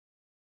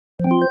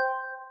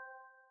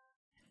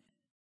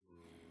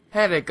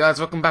Hey there guys,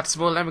 welcome back to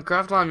more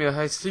LemonCraft. I'm your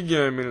host,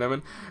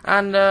 TheGamingLemon,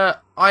 and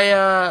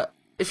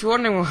if you're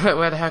wondering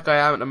where the heck I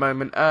am at the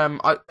moment,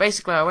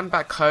 I went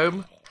back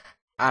home,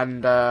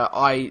 and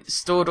I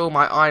stored all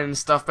my iron and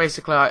stuff.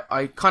 Basically,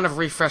 I kind of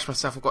refreshed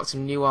myself. I got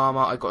some new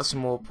armor, I got some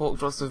more pork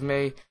chops with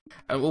me,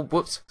 and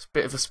whoops, it's a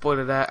bit of a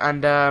spoiler there,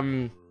 and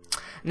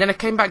then I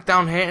came back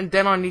down here, and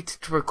then I needed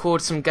to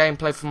record some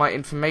gameplay for my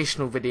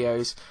informational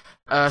videos.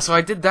 So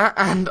I did that,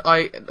 and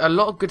a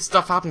lot of good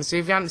stuff happened. So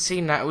if you haven't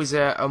seen that, it was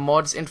a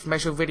mods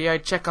informational video.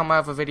 Check out my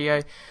other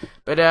video.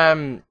 But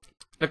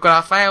look what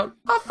I found.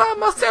 I found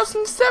myself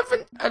some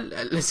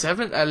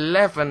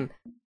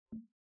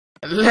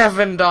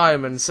 11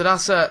 diamonds. So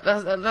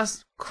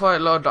that's quite a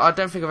lot. I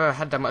don't think I've ever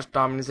had that much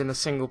diamonds in a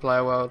single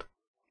player world,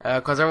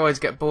 because I always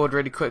get bored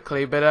really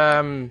quickly. But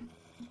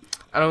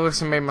and I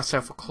also made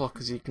myself a clock,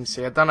 as you can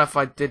see. I don't know if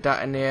I did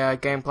that in the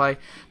gameplay.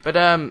 But,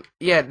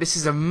 yeah, this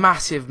is a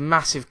massive,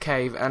 massive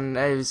cave. And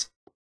there's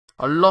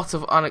a lot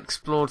of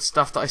unexplored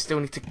stuff that I still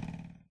need to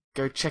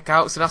go check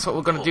out. So that's what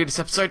we're going to do this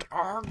episode.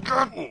 Oh,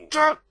 God.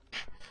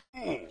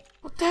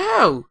 What the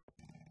hell?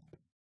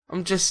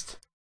 I'm just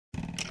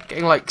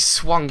getting, like,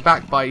 swung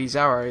back by these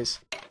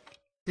arrows.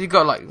 He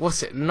got, like,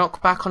 what's it,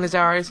 knockback on his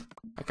arrows?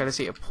 Okay, let's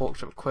eat a pork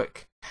chop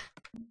quick.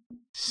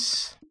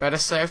 Better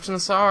safe than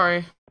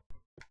sorry.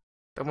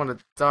 Don't want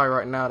to die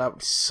right now, that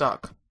would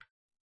suck.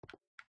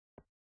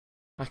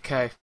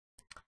 Okay.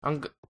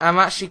 I'm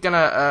actually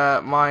gonna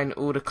mine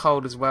all the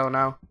coal as well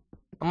now.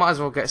 I might as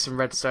well get some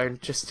redstone,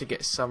 just to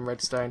get some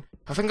redstone.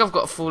 I think I've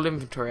got a full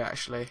inventory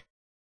actually.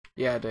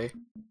 Yeah, I do.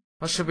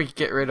 What should we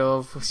get rid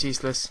of? It's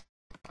useless.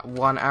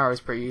 One arrow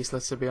is pretty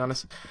useless, to be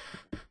honest.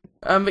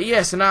 But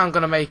yeah, so now I'm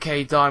gonna make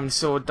a diamond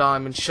sword,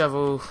 diamond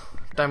shovel,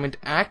 diamond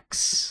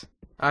axe.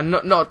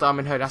 Not a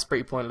diamond hoe, that's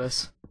pretty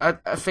pointless. I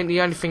think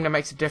the only thing that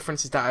makes a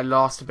difference is that I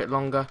last a bit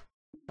longer.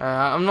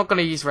 I'm not going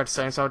to use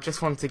redstone, so I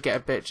just wanted to get a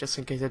bit just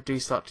in case I do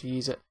start to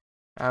use it.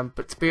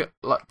 But to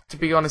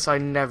be honest, I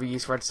never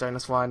use redstone.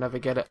 That's why I never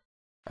get it.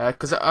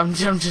 Because I'm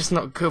just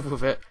not good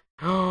with it.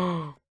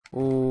 Oh,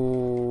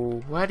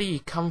 where do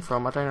you come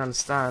from? I don't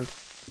understand.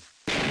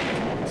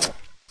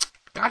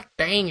 God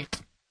dang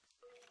it!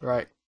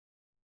 Right.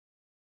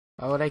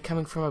 Oh, are they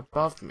coming from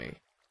above me? I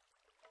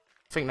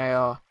think they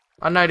are.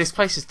 I know this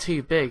place is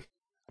too big.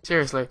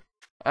 Seriously.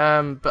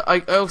 But I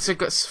also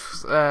got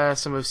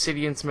some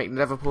obsidian to make the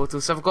nether portal,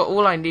 so I've got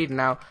all I need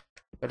now.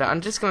 But I'm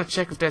just going to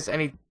check if there's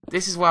any...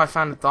 This is where I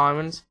found the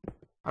diamonds.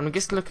 I'm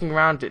just looking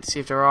around it to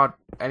see if there are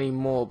any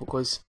more,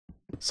 because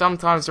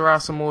sometimes there are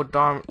some more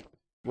diamonds...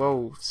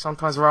 Whoa,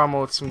 sometimes there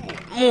are some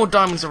more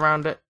diamonds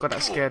around it. God,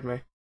 that scared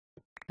me.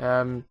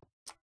 But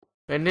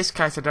in this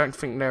case, I don't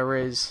think there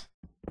is.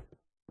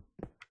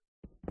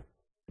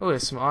 Oh,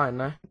 there's some iron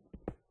there.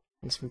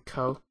 And some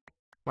coal.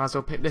 Might as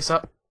well pick this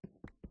up.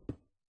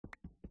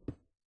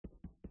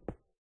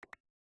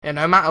 Yeah,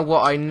 no matter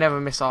what, I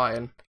never miss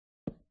iron.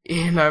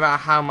 Yeah, no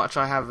matter how much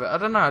I have it. I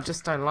don't know, I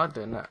just don't like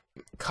doing that.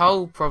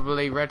 Coal,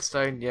 probably.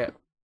 Redstone, yeah.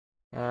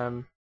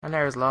 And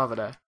there is lava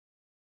there.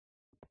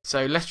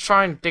 So let's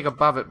try and dig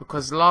above it,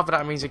 because lava,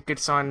 that means a good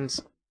sign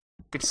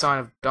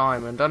of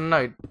diamond. I don't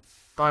know.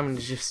 Diamond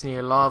is just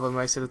near lava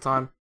most of the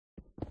time.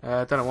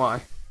 I don't know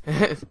why.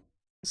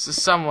 So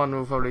someone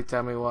will probably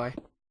tell me why.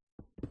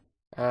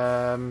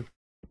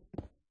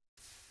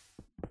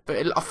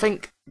 But I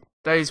think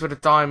those were the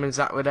diamonds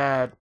that were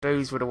there.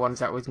 Those were the ones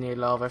that was near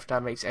lava, if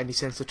that makes any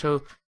sense at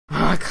all.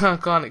 I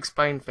can't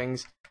explain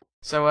things.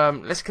 So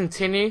let's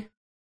continue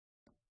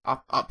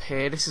up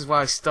here. This is where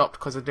I stopped,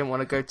 because I didn't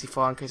want to go too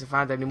far in case I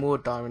found any more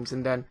diamonds,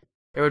 and then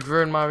it would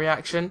ruin my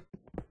reaction.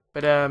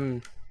 But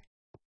let's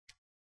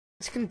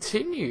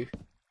continue.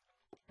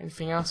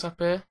 Anything else up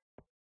here?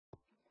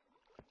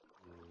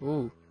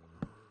 Ooh.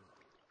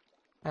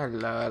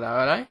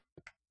 Hello.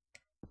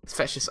 Let's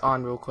fetch this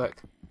iron real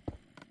quick.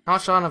 How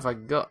much iron have I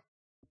got?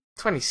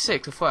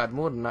 26. I thought I had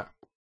more than that.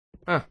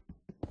 Huh.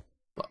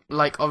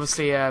 Like,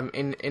 obviously,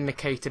 in the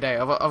cave today,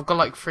 I've got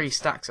like 3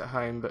 stacks at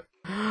home, but...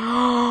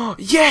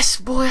 Yes,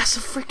 boy, that's a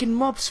freaking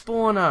mob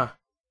spawner!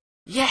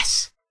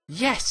 Yes!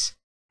 Yes!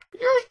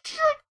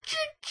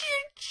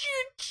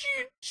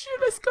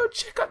 Let's go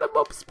check out the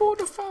mob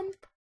spawner, fam!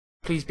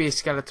 Please be a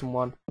skeleton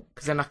one,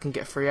 because then I can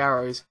get 3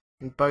 arrows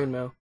and bone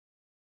meal.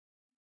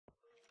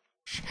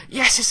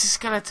 Yes, it's a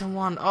skeleton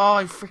one! Oh,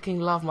 I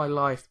freaking love my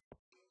life.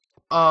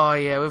 Oh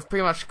yeah, we've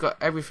pretty much got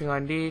everything I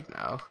need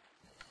now.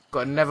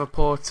 Got a nether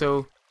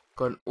portal,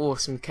 got an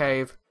awesome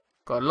cave,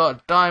 got a lot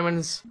of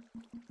diamonds.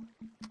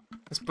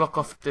 Let's block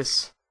off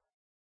this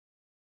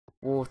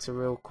water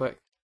real quick.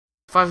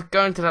 If I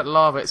go into that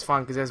lava, it's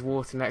fine because there's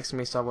water next to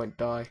me, so I won't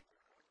die.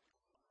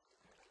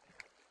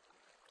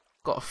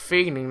 Got a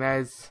feeling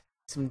there's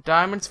some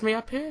diamonds for me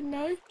up here.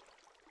 No?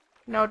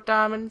 No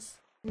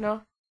diamonds?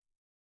 No.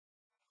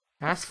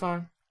 That's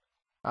fine.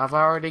 I've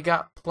already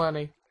got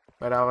plenty.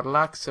 But I would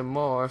like some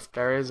more if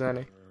there is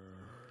any.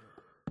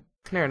 I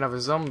can hear another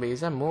zombie. Is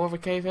there more of a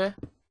cave here?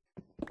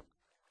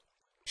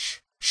 Shh,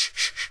 shh,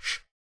 shh, shh, shh.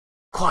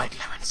 Quiet,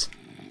 Lemons.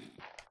 I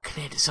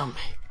can hear the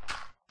zombie.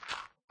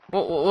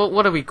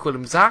 What do we call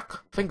him? Zach?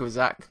 I think it was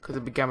Zach, because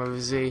it began with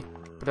a Z.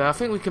 But I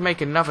think we can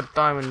make another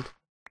diamond.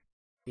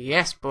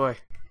 Yes, boy.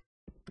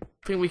 I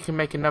think we can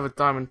make another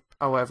diamond.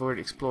 Oh, I've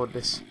already explored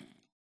this.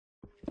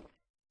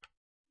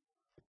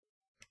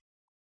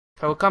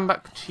 So we'll come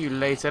back to you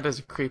later. There's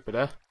a creeper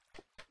there.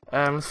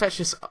 Let's fetch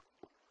this.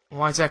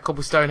 Why is there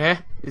cobblestone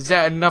here? Is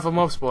there another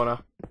mob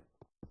spawner?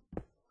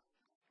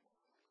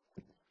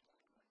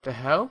 The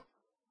hell?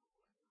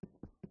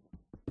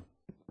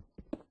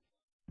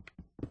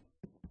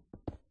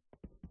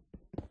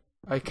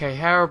 Okay,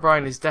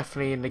 Herobrine is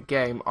definitely in the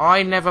game.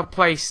 I never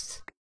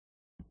placed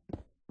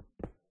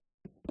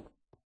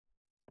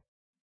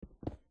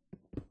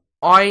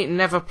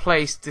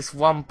this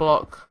one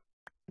block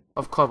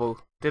of cobble,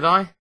 did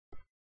I?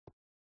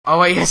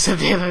 Oh wait, yes I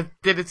did. I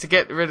did it to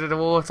get rid of the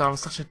water. I'm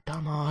such a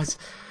dumbass.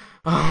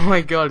 Oh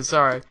my god,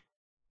 sorry.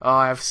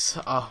 Oh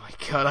my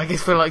god, I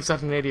just feel like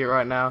such an idiot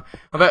right now.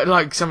 I bet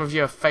like some of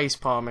you are face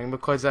palming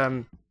because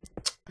I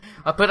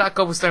put that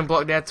cobblestone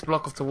block there to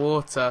block off the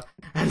water,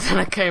 and then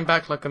I came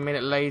back like a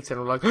minute later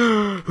and I'm like,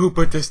 who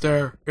put this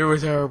there? It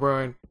was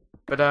Herobrine.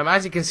 But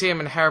as you can see, I'm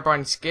in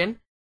Herobrine skin.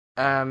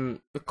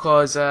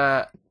 Because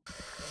I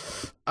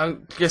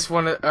just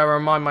want to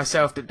remind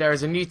myself that there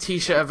is a new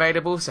t-shirt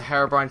available. It's a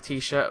Herobrine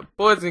t-shirt.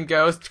 Boys and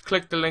girls,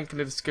 click the link in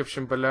the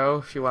description below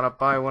if you want to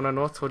buy one or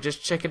not, or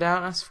just check it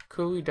out. That's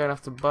cool. You don't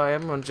have to buy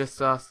them. I'm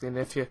just asking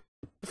if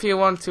you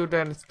want to,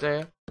 then it's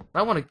there.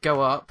 I want to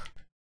go up.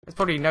 There's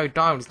probably no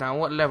diamonds now.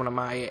 What level am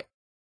I at?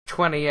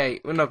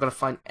 28. We're not going to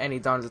find any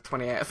diamonds at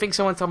 28. I think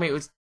someone told me it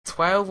was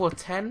 12 or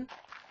 10.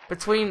 I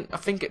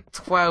think at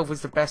 12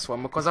 was the best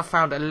one, because I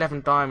found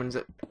 11 diamonds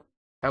at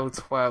level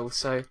 12,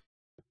 so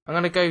I'm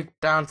going to go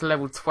down to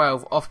level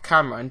 12 off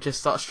camera and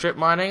just start strip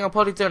mining. I'll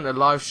probably do it in a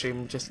live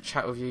stream and just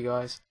chat with you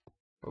guys.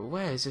 But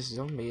where is this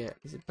zombie at?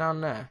 Is it down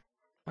there?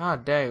 Ah,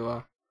 there you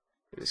are.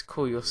 It's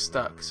cool you're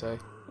stuck, so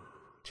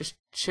just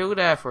chill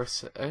there for a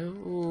sec.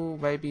 Oh,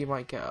 maybe you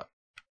might get up.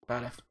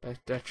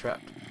 They're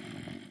trapped.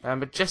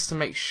 But just to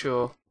make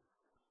sure,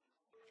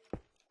 I'm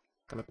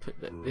going to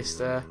put this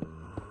there.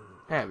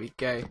 There we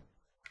go.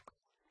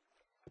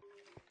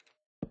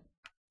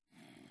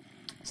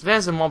 So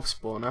there's a mob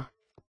spawner.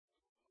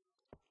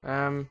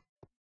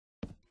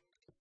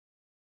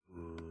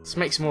 Let's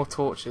make some more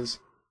torches.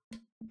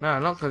 No,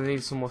 I'm not going to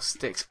need some more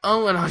sticks.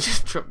 Oh, and I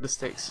just dropped the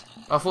sticks.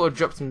 I thought I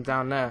dropped them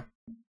down there.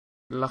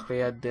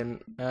 Luckily I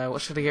didn't.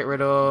 What should I get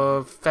rid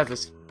of?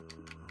 Feathers.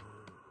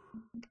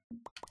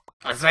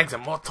 Let's make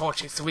some more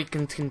torches so we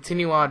can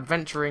continue our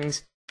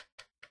adventurings.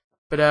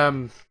 But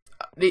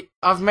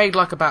I've made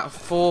like about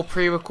 4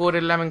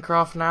 pre-recorded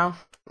LemonCraft now,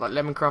 like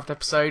LemonCraft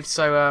episodes.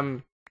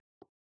 So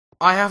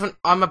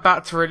I'm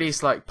about to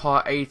release like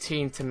part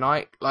 18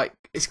 tonight. Like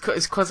it's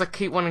because I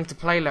keep wanting to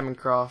play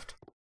LemonCraft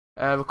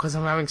because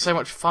I'm having so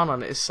much fun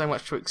on it. There's so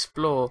much to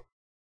explore.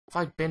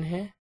 Have I been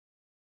here?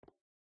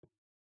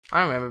 I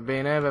don't remember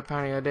being here, but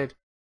apparently I did.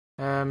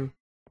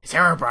 It's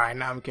Herobrine.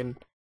 Now I'm kidding.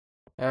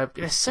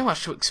 There's so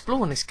much to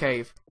explore in this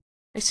cave.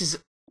 This is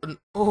an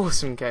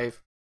awesome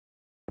cave.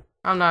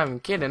 I'm not even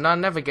kidding. I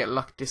never get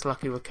this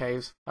lucky with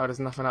caves. Oh, there's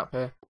nothing up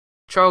here.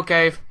 Troll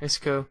cave. It's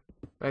cool.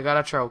 We got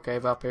a troll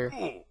cave up here.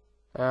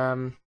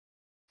 Where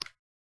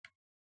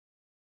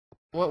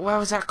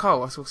was that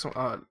coal? I saw some.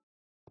 Oh,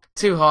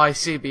 too high.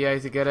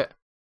 CBA to get it.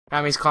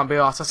 That means can't be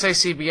arsed. I say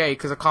CBA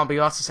because I can't be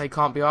arsed. I say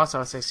can't be arsed.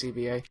 I say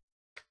CBA.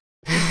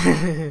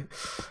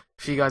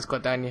 If you guys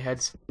got that in your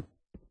heads.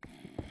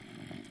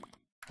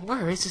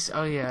 Where is this?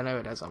 Oh yeah, I know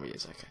where that zombie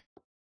is. Okay.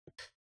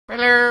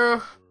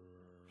 Hello.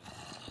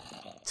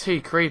 2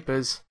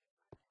 creepers.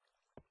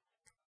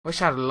 Wish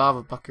I had a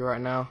lava bucket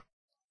right now,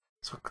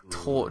 so I could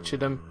torture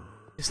them.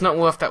 It's not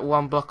worth that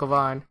 1 block of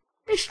iron.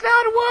 It's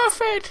not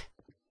worth it.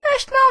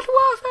 It's not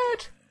worth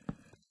it.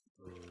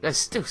 There's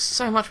still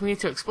so much we need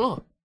to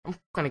explore. I'm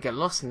gonna get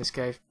lost in this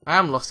cave. I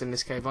am lost in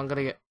this cave. I'm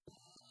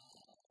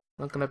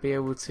not gonna be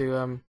able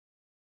to.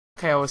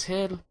 Okay, I was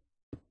here.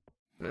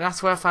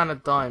 That's where I found the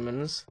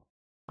diamonds.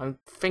 I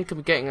think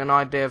I'm getting an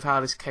idea of how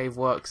this cave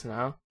works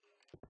now.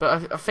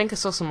 But I think I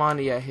saw some iron.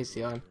 Yeah, here's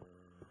the iron.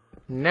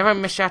 Never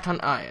miss out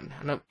on iron.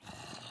 And a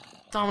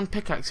diamond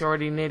pickaxe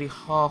already nearly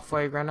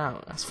halfway ran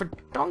out. That's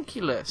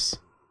redonkulous.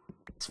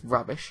 It's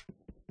rubbish.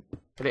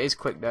 But it is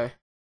quick though.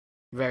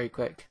 Very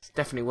quick. It's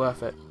definitely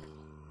worth it.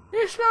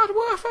 It's not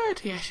worth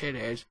it! Yes, it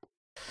is.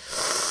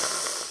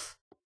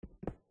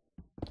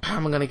 How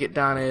am I gonna get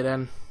down here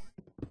then?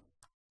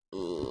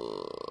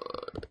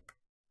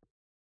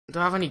 Do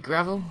I have any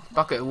gravel?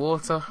 Bucket of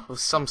water of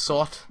some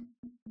sort?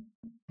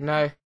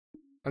 No.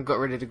 I got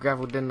rid of the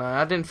gravel, didn't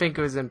I? I didn't think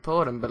it was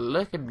important, but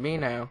look at me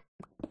now.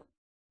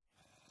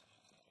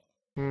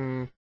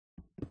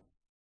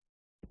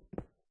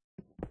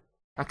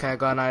 Okay, I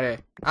got an idea.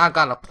 I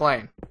got a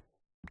plan.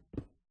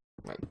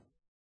 Wait.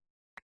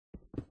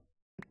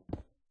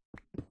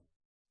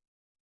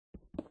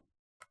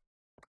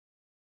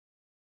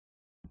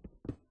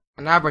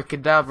 An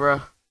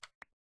abracadabra.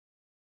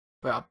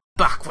 We are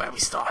back where we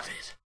started.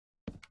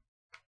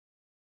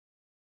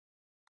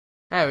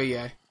 There we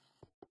go.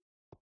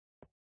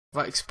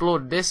 Have I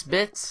explored this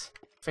bit?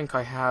 think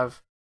I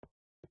have.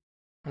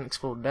 I haven't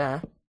explored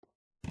there.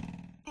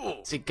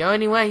 Does it go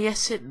anywhere?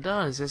 Yes, it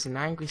does. There's an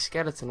angry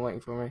skeleton waiting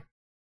for me.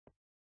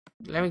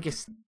 Let me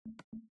just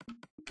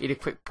eat a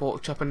quick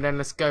pork chop and then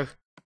let's go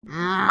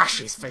mash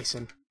his face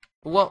in.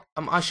 What?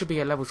 I should be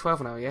at level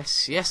 12 now,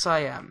 yes? Yes, I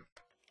am.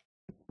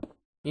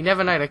 You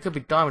never know, there could be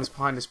diamonds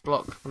behind this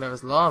block. Well, there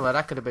was lava,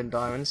 that could have been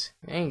diamonds.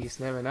 You just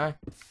never know.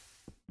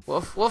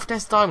 What if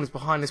there's diamonds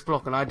behind this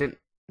block and I didn't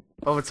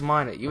bother to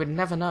mine it? You would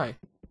never know.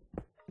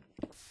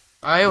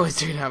 I always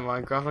do that in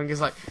Minecraft. I'm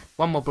just like,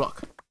 one more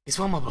block. It's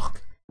one more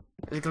block.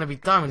 There's going to be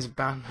diamonds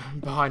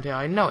behind here,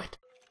 I know it.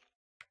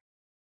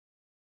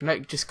 No,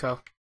 just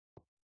coal.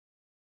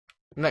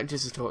 No,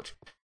 just a torch.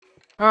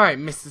 Alright,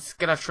 Mr.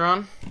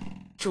 Skeletron.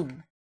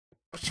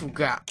 What you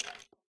got?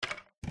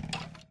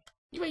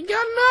 You ain't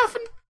got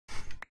nothing.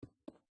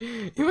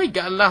 You ain't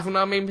got nothing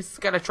on me, Mr.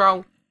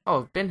 Skeletron.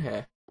 Oh, I've been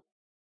here.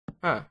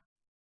 Huh.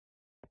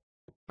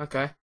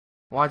 Okay.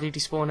 Why did he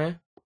spawn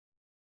here?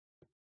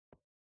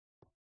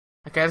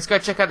 Okay, let's go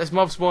check out this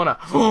mob spawner.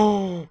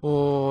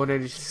 Oh,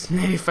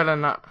 nearly fell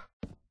in that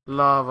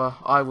lava.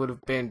 I would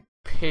have been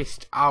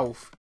pissed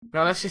off.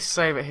 Now let's just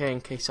save it here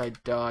in case I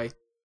die.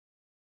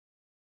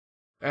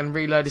 And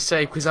reload the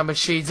save because I'm a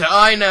cheater.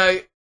 I know.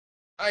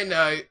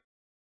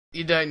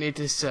 You don't need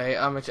to say it.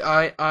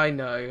 I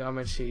know I'm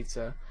a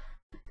cheater.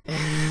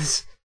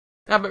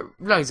 No, but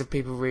loads of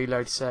people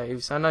reload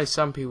saves. I know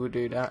some people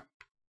do that.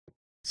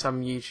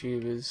 Some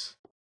YouTubers.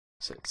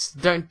 So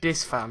don't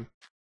diss fam.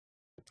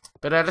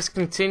 But let's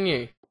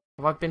continue.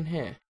 Have I been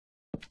here?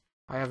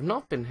 I have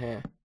not been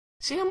here.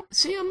 See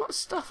how much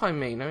stuff I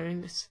mean.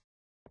 There's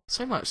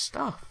so much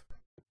stuff.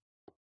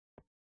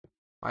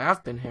 I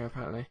have been here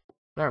apparently.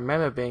 I don't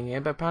remember being here,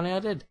 but apparently I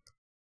did.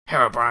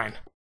 Herobrine.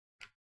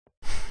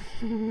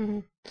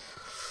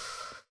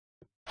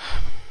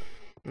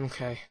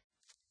 Okay.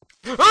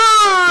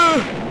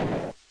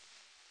 Ah!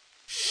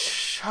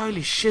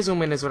 Holy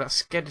shizzleman is what that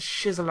scared the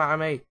shizzle out of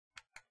me.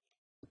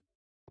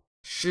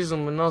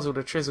 Shizzle my nozzle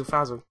the trizzle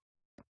fazzle.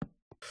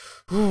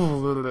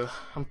 Ooh,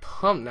 I'm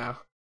pumped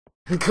now.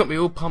 It got me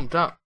all pumped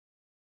up.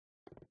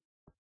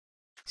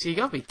 So you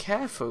gotta be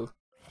careful.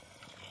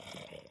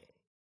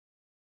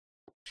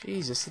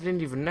 Jesus, I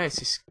didn't even notice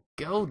this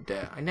gold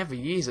there. I never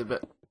use it,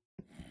 but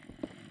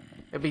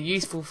it'd be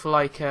useful for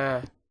like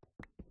I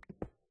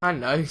don't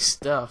know,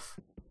 stuff.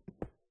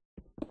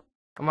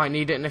 I might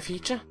need it in the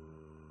future.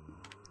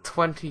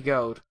 20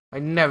 gold. I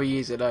never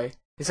use it though.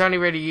 It's only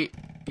really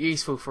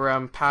useful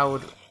for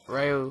powered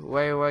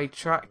railway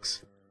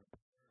tracks.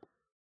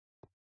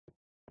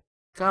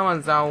 Come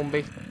on,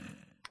 zombie.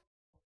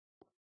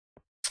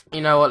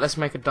 You know what? Let's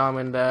make a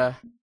diamond.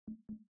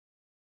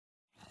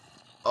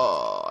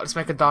 Oh, let's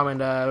make a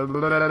diamond.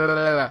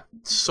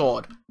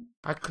 Sword.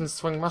 I can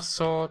swing my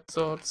sword,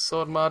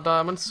 my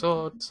diamond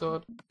sword.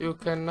 You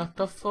cannot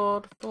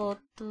afford.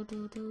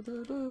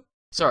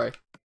 Sorry.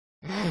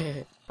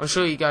 I'm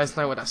sure you guys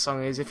know what that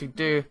song is. If you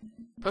do,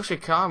 push a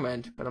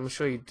comment, but I'm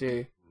sure you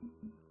do.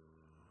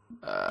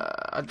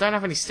 I don't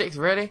have any sticks,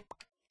 really.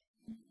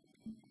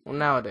 Well,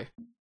 now I do.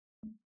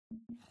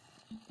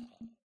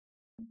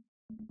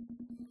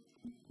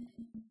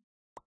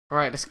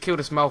 Alright, let's kill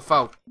this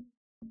mofo.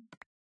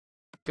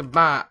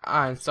 Goodbye,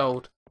 iron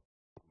sold.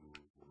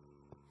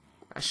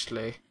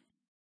 Actually,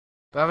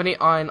 do I have any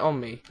iron on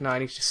me? No, I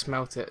need to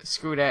smelt it.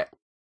 Screw that.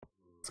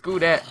 Screw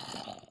that.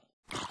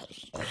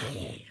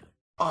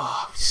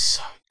 Oh,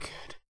 so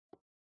good.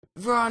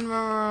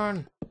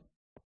 Run.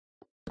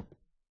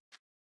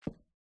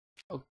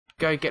 I'll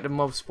go get the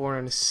mob spawner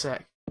in a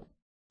sec.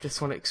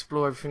 Just want to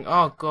explore everything.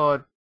 Oh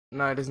god.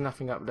 No, there's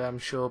nothing up there, I'm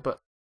sure,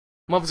 but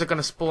mobs are going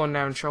to spawn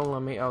now and troll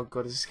on me. Oh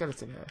god, there's a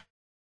skeleton here.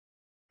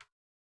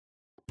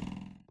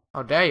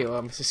 Oh, there you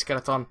are, Mr.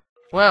 Skeleton.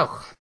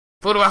 Well,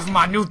 photo of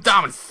my new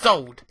diamond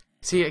sword.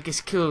 See, it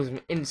just kills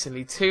me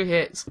instantly. 2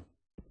 hits.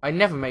 I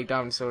never make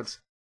diamond swords.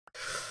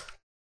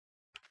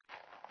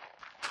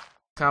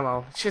 Come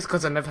on. It's just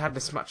because I never had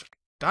this much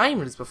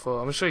diamonds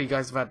before. I'm sure you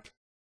guys have had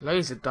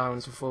loads of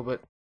diamonds before,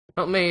 but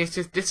not me. It's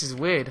just, this is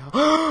weird.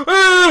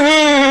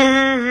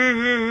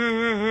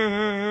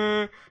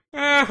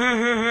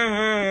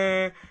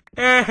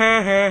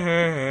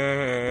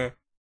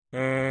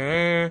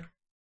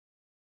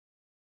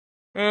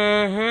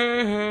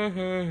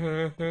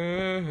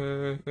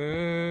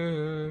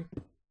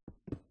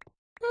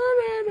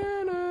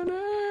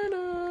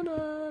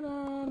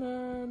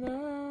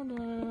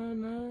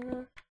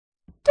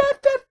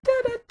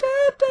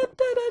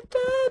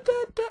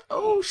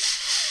 Oh,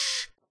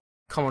 shh.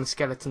 Come on,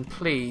 skeleton,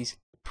 please.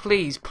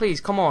 Please,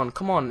 come on.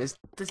 There's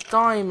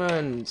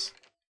diamonds.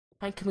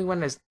 Thank me when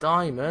there's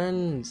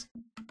diamonds.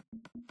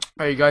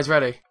 Are you guys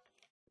ready?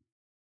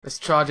 Let's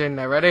charge in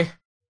there. Ready?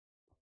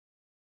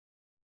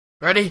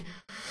 Ready?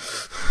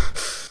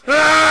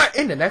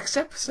 In the next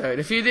episode.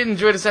 If you did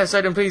enjoy this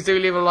episode, then please do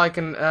leave a like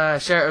and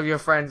share it with your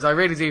friends. I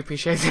really do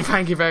appreciate it.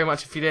 Thank you very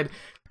much if you did.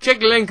 Check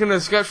the link in the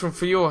description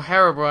for your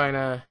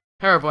Herobrine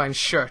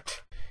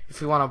shirt.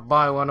 If you want to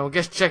buy one, or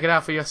just check it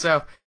out for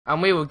yourself.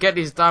 And we will get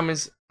these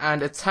diamonds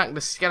and attack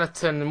the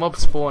skeleton mob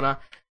spawner.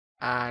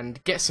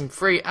 and get some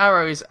free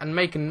arrows and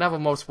make another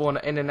mob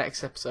spawner in the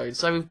next episode.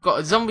 So we've got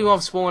a zombie mob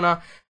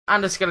spawner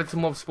and a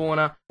skeleton mob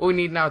spawner. All we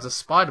need now is a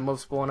spider mob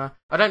spawner.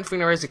 I don't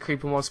think there is a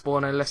creeper mob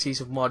spawner unless you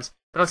use mods.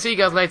 But I'll see you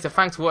guys later.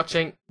 Thanks for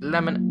watching.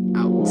 Lemon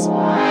out.